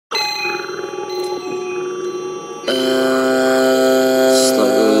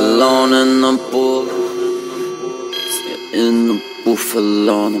Slugger alone in the booth, in the booth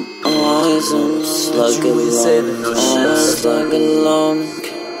alone. I'm always on Slug alone, Slug alone.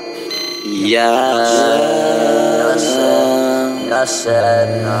 Yeah.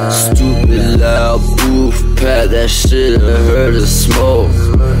 Stupid loud booth, pack that shit, I heard the smoke.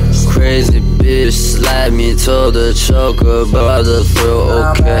 Crazy bitch slapped me, told the choke about the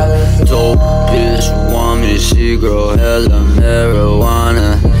throat. Okay, dope bitch want me, she grow hella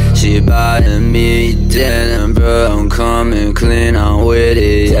marijuana. She biting me denim, bro, I'm coming clean, I'm with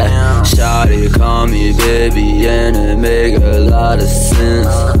it, yeah. Shawty call me baby and it make a lot of sense.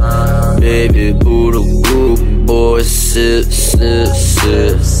 Baby boo the group, boy sip, sip,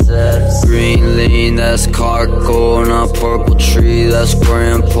 sip. Green lean, that's Carco, and a purple tree, that's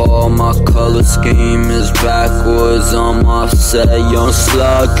Grandpa. My color scheme is backwards, I'm offset, young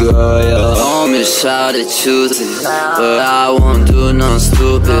Slugger, yeah. Homie shouted choose it, but I won't do nothing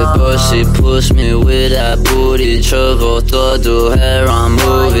stupid. But she pushed me with that booty, travel todo hair, I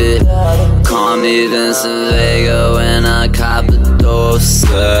move it. Call me Vincent Vega when I cop a dose.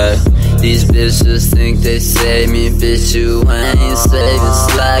 These bitches think they save me, bitch, you ain't saving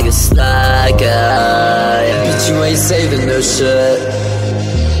Slugger, Slugger, yeah. Bitch, you ain't saving no shit,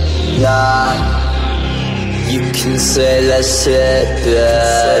 yeah. You can say that shit,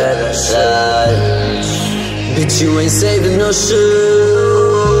 yeah, yeah. Bitch, you ain't saving no shit.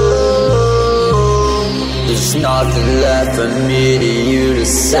 There's nothing left for me to you to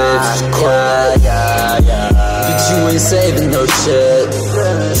save, yeah, yeah, yeah. Bitch, you ain't saving no shit,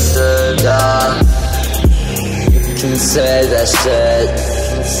 yeah. You can say that shit,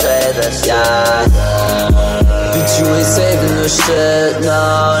 yeah. Bitch, you ain't saving no shit, no,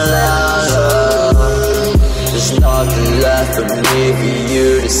 no, no. There's nothing left for me for you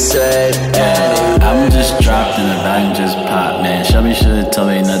to save. I'm just dropped in the bag and just popped, man. Shelby should've told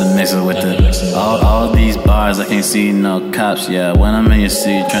me not to mix it with the all these bars, I can't see no cops, yeah. When I'm in your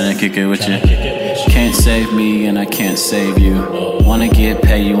seat, trying to kick it with you. Can't save me and I can't save you. Wanna get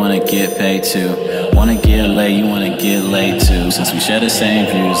paid, you wanna get paid too. Wanna get laid, you wanna get laid too. Since we share the same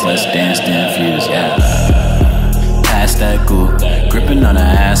views, let's dance to infuse, yeah. Pass that goo, gripping on her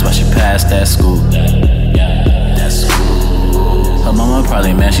ass while she passed that scoop. Her mama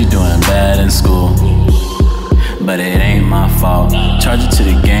probably mad she doing bad in school, but it ain't my fault. Charge it to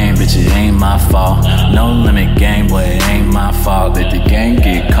the game, bitch, it ain't my fault. No limit game, boy, it ain't my fault. If the game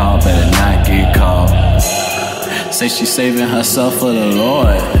get caught, better not get caught. Say she saving herself for the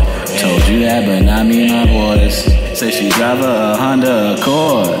Lord. Told you that, but not me, my boys. Say she driving a Honda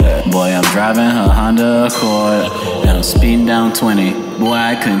Accord. Boy, I'm driving her Honda Accord, and I'm speeding down 20. Boy,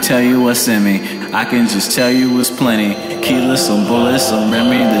 I couldn't tell you what's in me, I can just tell you it's plenty. Keyless, some bullets, some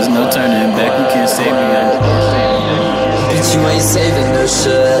Remy, there's no turning back, you can't save me, I just can't save me. Bitch, you ain't saving no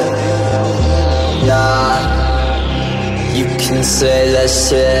shit, yeah. You can say that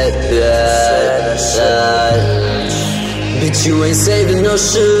shit, yeah, yeah. Bitch, you ain't saving no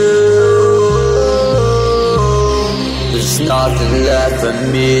shit. There's nothing left for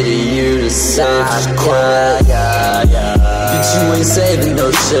me to you to save, yeah, yeah, yeah. Bitch, you ain't saving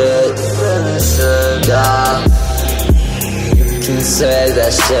no shit, yeah. You can say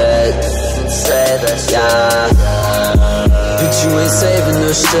that shit, yeah. Bitch, you ain't saving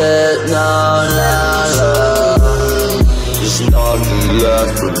no shit, no, no, no. There's nothing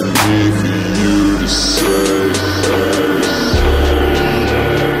left for me for you to say.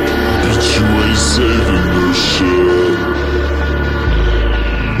 Bitch, you ain't saving no shit,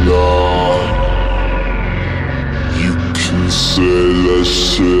 nah. You can say that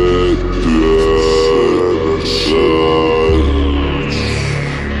shit, yeah.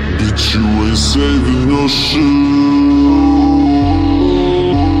 Bitch, you ain't saving no shit.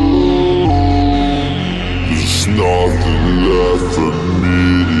 There's nothing left for me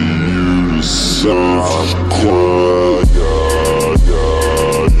to you to save, quiet, yeah, yeah,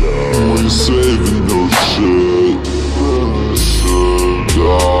 yeah. You ain't saving no shit,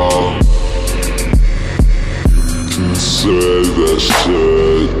 nah. You can say that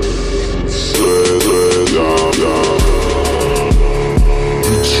shit, yeah, yeah.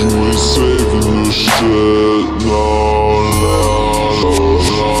 Bitch, you ain't saving no shit, no, no,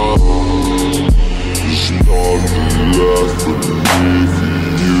 no. There's nothing left for me for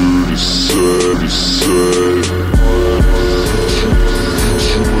you to say.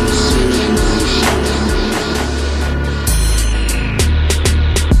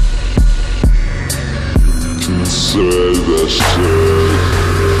 You can say that shit.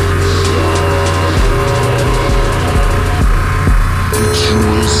 But you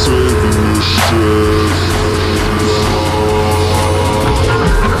ain't saving your shit.